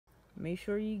Make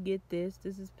sure you get this.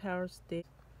 This is Power Stick.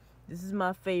 This is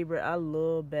my favorite. I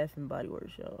love Bath and Body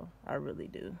Works, y'all. I really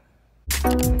do.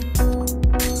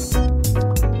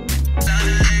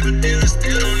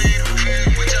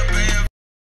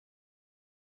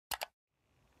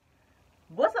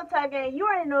 What's up, Ty Gang? You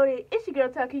already know that it's your girl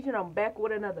Tykisha, and I'm back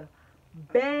with another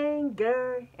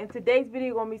banger. And today's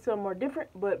video gonna be something more different.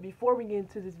 But before we get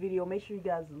into this video, make sure you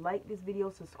guys like this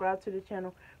video, subscribe to the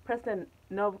channel, press that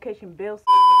notification bell.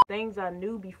 Things I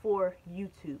knew before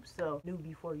YouTube. So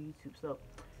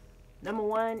number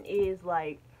one is,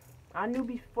 like, I knew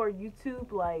before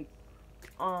YouTube, like,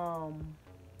 you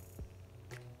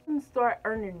can start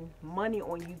earning money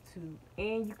on YouTube,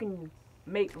 and you can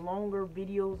make longer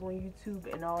videos on YouTube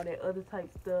and all that other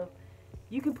type stuff.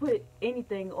 You can put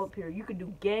anything up here. You can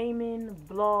do gaming,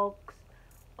 vlogs,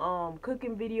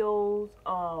 cooking videos,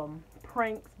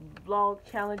 pranks, vlog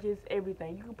challenges,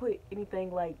 everything. You can put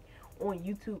anything like on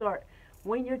YouTube. Start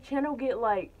when your channel get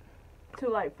like to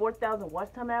like 4,000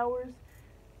 watch time hours.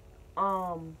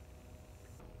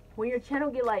 When your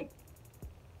channel get like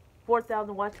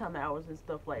 4,000 watch time hours and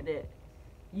stuff like that,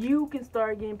 you can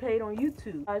start getting paid on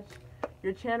YouTube.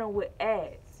 Your channel with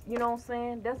ads. You know what I'm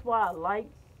saying? That's why I like,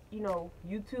 you know,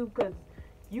 YouTube, because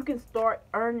you can start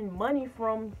earning money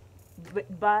from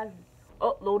by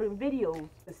uploading videos,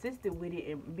 assisted with it,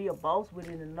 and be a boss with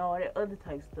it, and all that other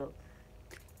type stuff.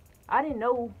 I didn't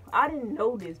know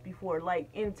this before. Like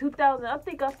in 2000, I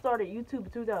think I started YouTube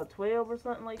in 2012 or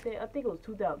something like that. I think it was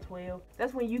 2012.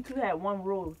 That's when YouTube had one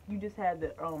rule. You just had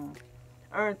to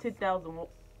earn 10,000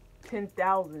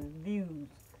 views.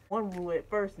 One rule at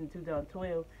first in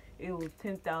 2012, it was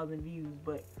 10,000 views,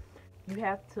 but you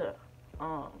have to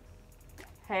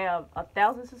have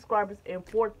 1,000 subscribers and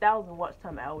 4,000 watch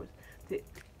time hours to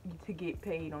get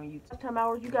paid on YouTube. Watch time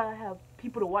hours, you gotta have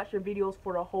people to watch your videos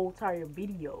for the whole entire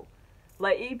video.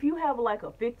 Like if you have like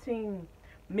a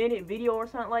 15-minute video or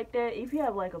something like that, if you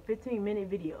have like a 15-minute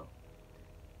video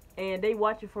and they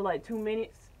watch it for like 2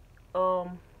 minutes,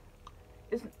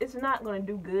 it's not gonna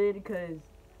do good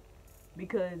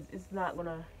because it's not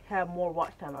gonna have more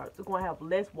watch time hours. It's gonna have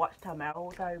less watch time hours,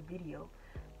 whole entire video,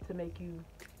 to make you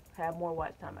have more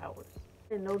watch time hours. I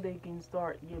didn't know they can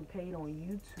start getting paid on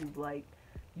YouTube. Like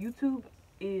YouTube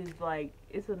is like,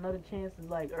 it's another chance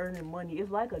of like earning money. It's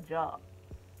like a job.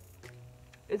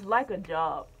 It's like a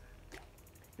job.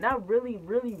 And I really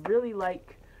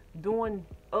like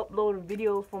uploading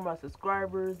videos for my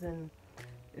subscribers and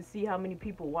see how many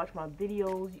people watch my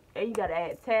videos. And you gotta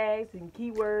add tags and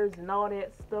keywords and all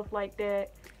that stuff like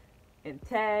that, and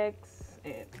tags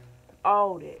and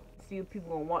all that. See if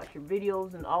people gonna watch your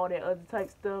videos and all that other type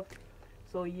stuff.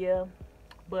 So yeah,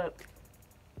 but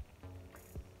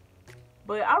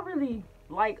I really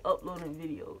like uploading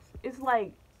videos. It's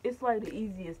like the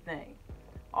easiest thing.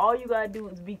 All you gotta do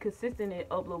is be consistent and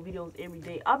upload videos every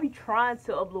day. I'll be trying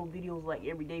to upload videos like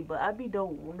every day, but I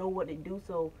don't know what to do.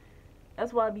 So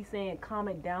that's why I be saying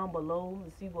comment down below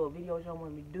and see what videos y'all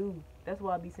want me to do. That's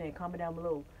why I be saying comment down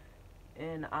below.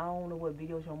 And I don't know what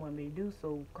videos y'all want me to do,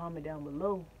 so comment down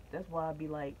below. That's why I be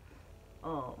like,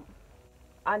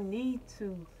 I need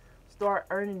to start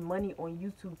earning money on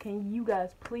YouTube. Can you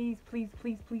guys please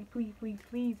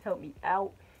help me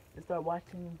out and start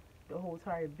watching the whole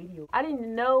entire video? I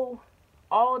didn't know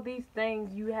all these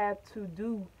things you had to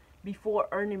do before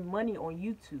earning money on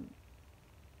YouTube.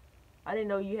 I didn't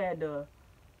know you had to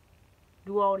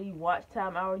do all these watch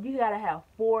time hours. You gotta have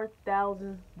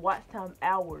 4,000 watch time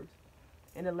hours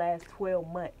in the last 12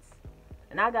 months.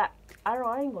 And I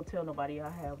ain't gonna tell nobody I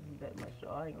have that much, so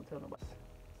I ain't gonna tell nobody.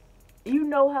 You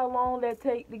know how long that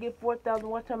take to get 4,000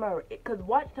 watch time hours? Cause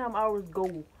watch time hours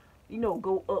go, you know,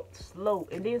 go up slow,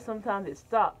 and then sometimes it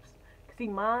stops. See,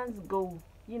 mine's go,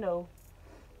 you know,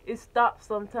 it stops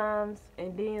sometimes,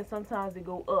 and then sometimes it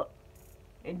go up.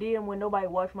 And then when nobody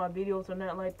watch my videos or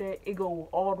nothing like that, it go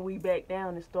all the way back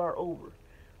down and start over.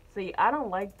 See, I don't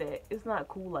like that. It's not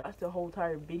cool. Like, watch the whole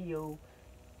entire video,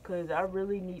 because I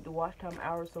really need the watch time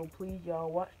hours. So please,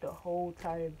 y'all, watch the whole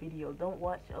entire video. Don't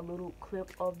watch a little clip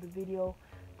of the video.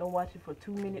 Don't watch it for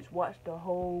 2 minutes. Watch the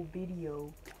whole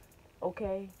video.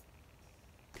 Okay?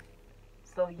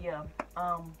 So yeah,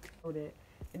 so that.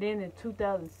 And then in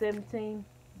 2017,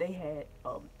 they had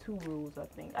 2 rules. I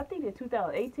think in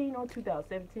 2018 or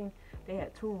 2017 they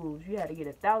had 2 rules. You had to get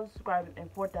 1,000 subscribers and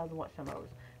 4,000 watch time hours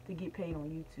to get paid on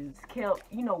YouTube. Kept,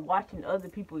 you know, watching other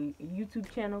people's YouTube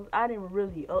channels. I didn't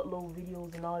really upload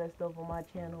videos and all that stuff on my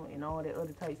channel and all that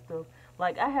other type stuff.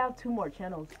 Like, I have 2 more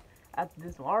channels after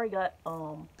this one. I already got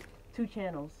 2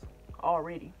 channels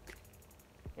already.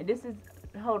 And this is,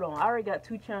 hold on, I already got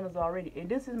 2 channels already, and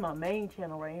this is my main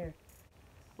channel right here.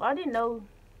 Well, I didn't know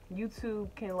YouTube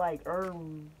can like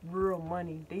earn real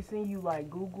money. They send you like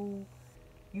Google.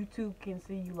 YouTube can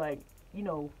send you like, you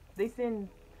know, they send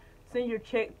your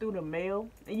check through the mail,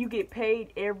 and you get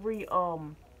paid every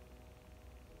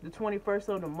the 21st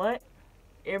of the month,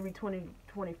 every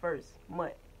 21st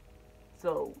month.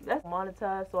 So that's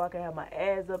monetized, so I can have my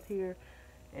ads up here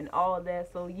and all of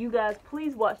that. So you guys,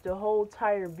 please watch the whole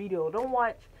entire video. Don't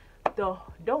watch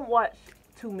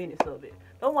 2 minutes of it.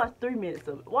 Don't watch 3 minutes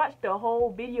of it. Watch the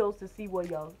whole videos to see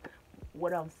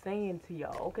what I'm saying to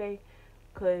y'all, okay?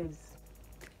 Cause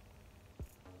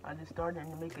I just started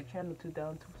to make a channel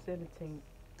 2017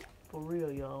 for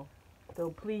real, y'all.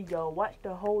 So please, y'all, watch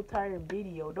the whole entire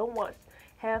video. Don't watch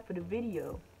half of the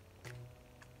video.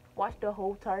 Watch the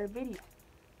whole entire video.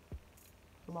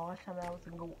 So my watch time hours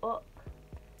can go up.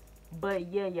 But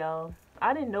yeah, y'all,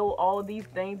 I didn't know all these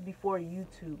things before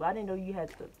YouTube. I didn't know you had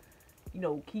to, you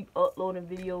know, keep uploading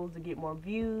videos to get more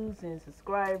views and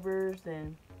subscribers,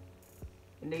 and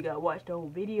they got to watch the whole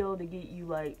video to get you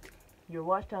like your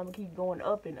watch time to keep going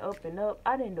up and up and up.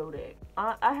 I didn't know that.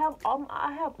 I have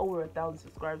over 1,000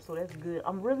 subscribers, so that's good.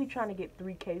 I'm really trying to get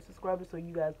 3K subscribers, so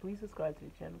you guys please subscribe to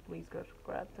the channel. Please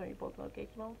subscribe, turn your post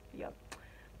notification on. Yeah.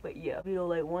 But yeah, video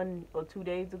like 1 or 2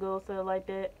 days ago, something like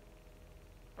that.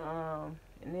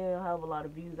 And then I have a lot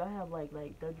of views. I have like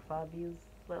 35 views,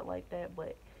 something like that.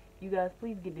 But you guys,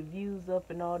 please get the views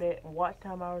up and all that. And watch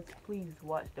time hours, please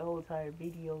watch the whole entire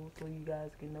video so you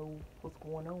guys can know what's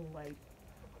going on. Like,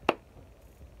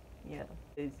 yeah,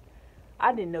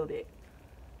 I didn't know that.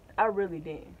 I really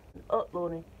didn't.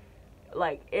 Uploading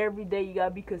like every day, you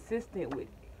gotta be consistent with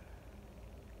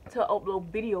it to upload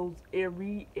videos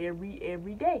every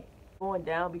day. Going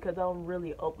down because I don't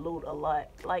really upload a lot.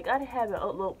 Like, I haven't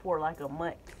uploaded for like a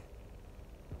month.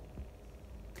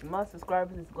 My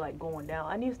subscribers is like going down.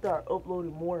 I need to start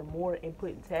uploading more and more and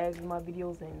putting tags in my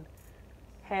videos and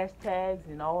hashtags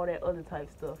and all that other type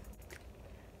stuff.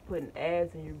 Putting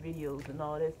ads in your videos and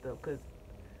all that stuff, because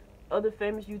other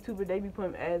famous YouTubers, they be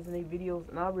putting ads in their videos,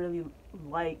 and I really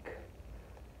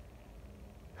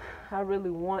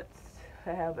want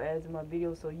to have ads in my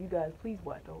videos. So you guys, please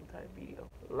watch the whole entire video.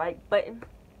 Like button,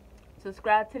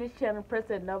 subscribe to this channel, press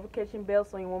that notification bell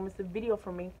so you won't miss a video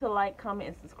from me. To like, comment,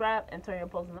 and subscribe, and turn your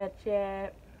post on that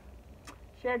chat.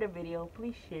 Share the video,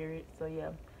 please share it. So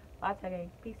yeah, bye, Tykisha.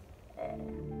 Peace.